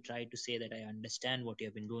even try to say that I understand what you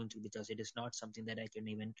have been going through, because it is not something that I can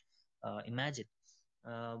even imagine.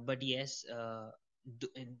 But yes, the,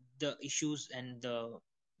 the issues and the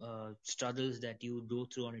struggles that you go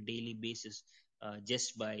through on a daily basis,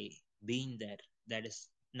 just by being there, that is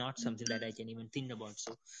not something that I can even think about.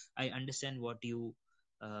 So I understand what you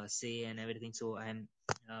say and everything. So I'm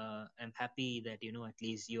happy that at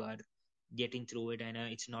least you are getting through it. I know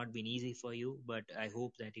it's not been easy for you, but I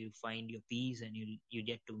hope that you find your peace, and you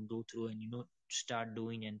get to go through and start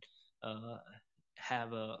doing, and uh,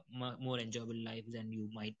 have a more enjoyable life than you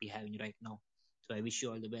might be having right now. So I wish you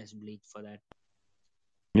all the best, Blake, for that.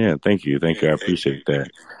 Yeah, thank you. Thank you. I appreciate that.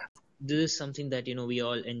 This is something that we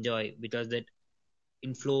all enjoy, because that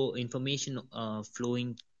information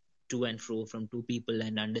flowing to and fro from two people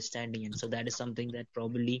and understanding. And so that is something that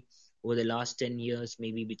probably over the last 10 years,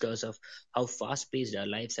 maybe because of how fast paced our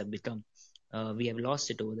lives have become, we have lost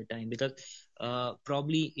it over the time. Because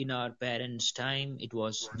probably in our parents' time, it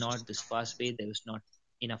was not this fast paced, there was not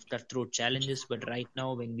enough cutthroat challenges. But right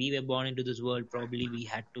now, when we were born into this world, probably we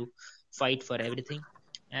had to fight for everything.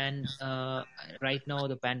 And right now,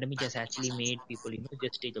 the pandemic has actually made people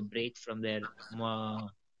just take a break from their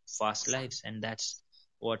fast lives, and that's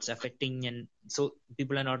what's affecting. And so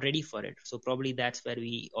people are not ready for it. So probably that's where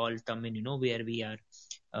we all come in, where we are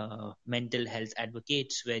mental health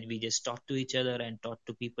advocates, where we just talk to each other and talk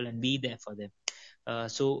to people and be there for them.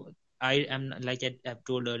 So I am, like I've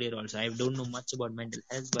told earlier also, I don't know much about mental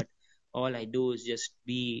health, but all I do is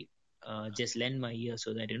just lend my ear,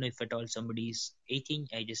 so that if at all somebody is aching,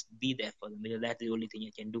 I just be there for them, because that's the only thing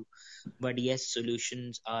I can do. But yes,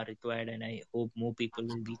 solutions are required, and I hope more people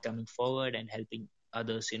will be coming forward and helping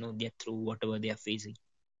others get through whatever they are facing.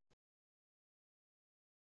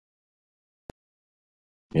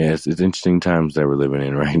 Yes, it's interesting times that we're living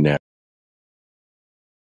in right now.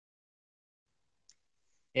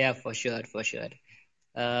 Yeah, for sure, for sure.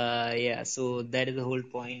 Yeah, so that is the whole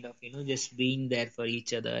point of just being there for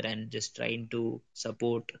each other and just trying to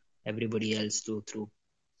support everybody else to through.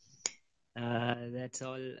 That's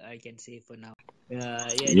all I can say for now. Yeah,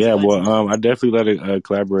 it's Yeah, fun. well, I definitely let it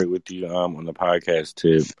collaborate with you on the podcast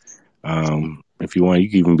tip. If you want, you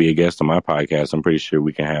can even be a guest on my podcast. I'm pretty sure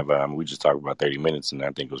we can have. We just talked about 30 minutes, and I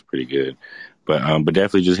think it was pretty good. But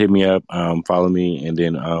definitely just hit me up, follow me, and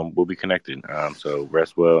then we'll be connected. So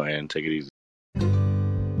rest well and take it easy.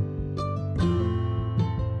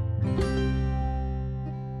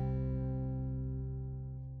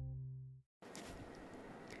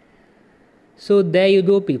 So there you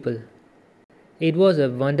go, people. It was a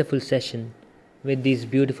wonderful session with these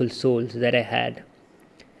beautiful souls that I had.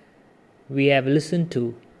 We have listened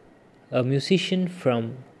to a musician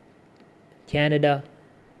from Canada,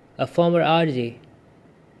 a former RJ,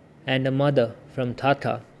 and a mother from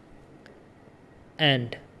Tata,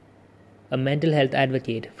 and a mental health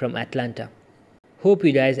advocate from Atlanta. Hope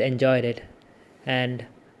you guys enjoyed it, and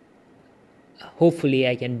hopefully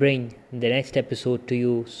I can bring the next episode to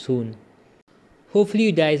you soon. Hopefully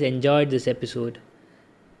you guys enjoyed this episode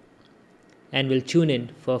and will tune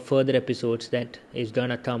in for further episodes that is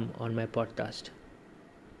gonna come on my podcast.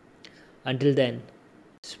 Until then,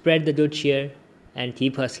 spread the good cheer and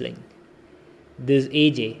keep hustling. This is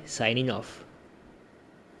AJ signing off.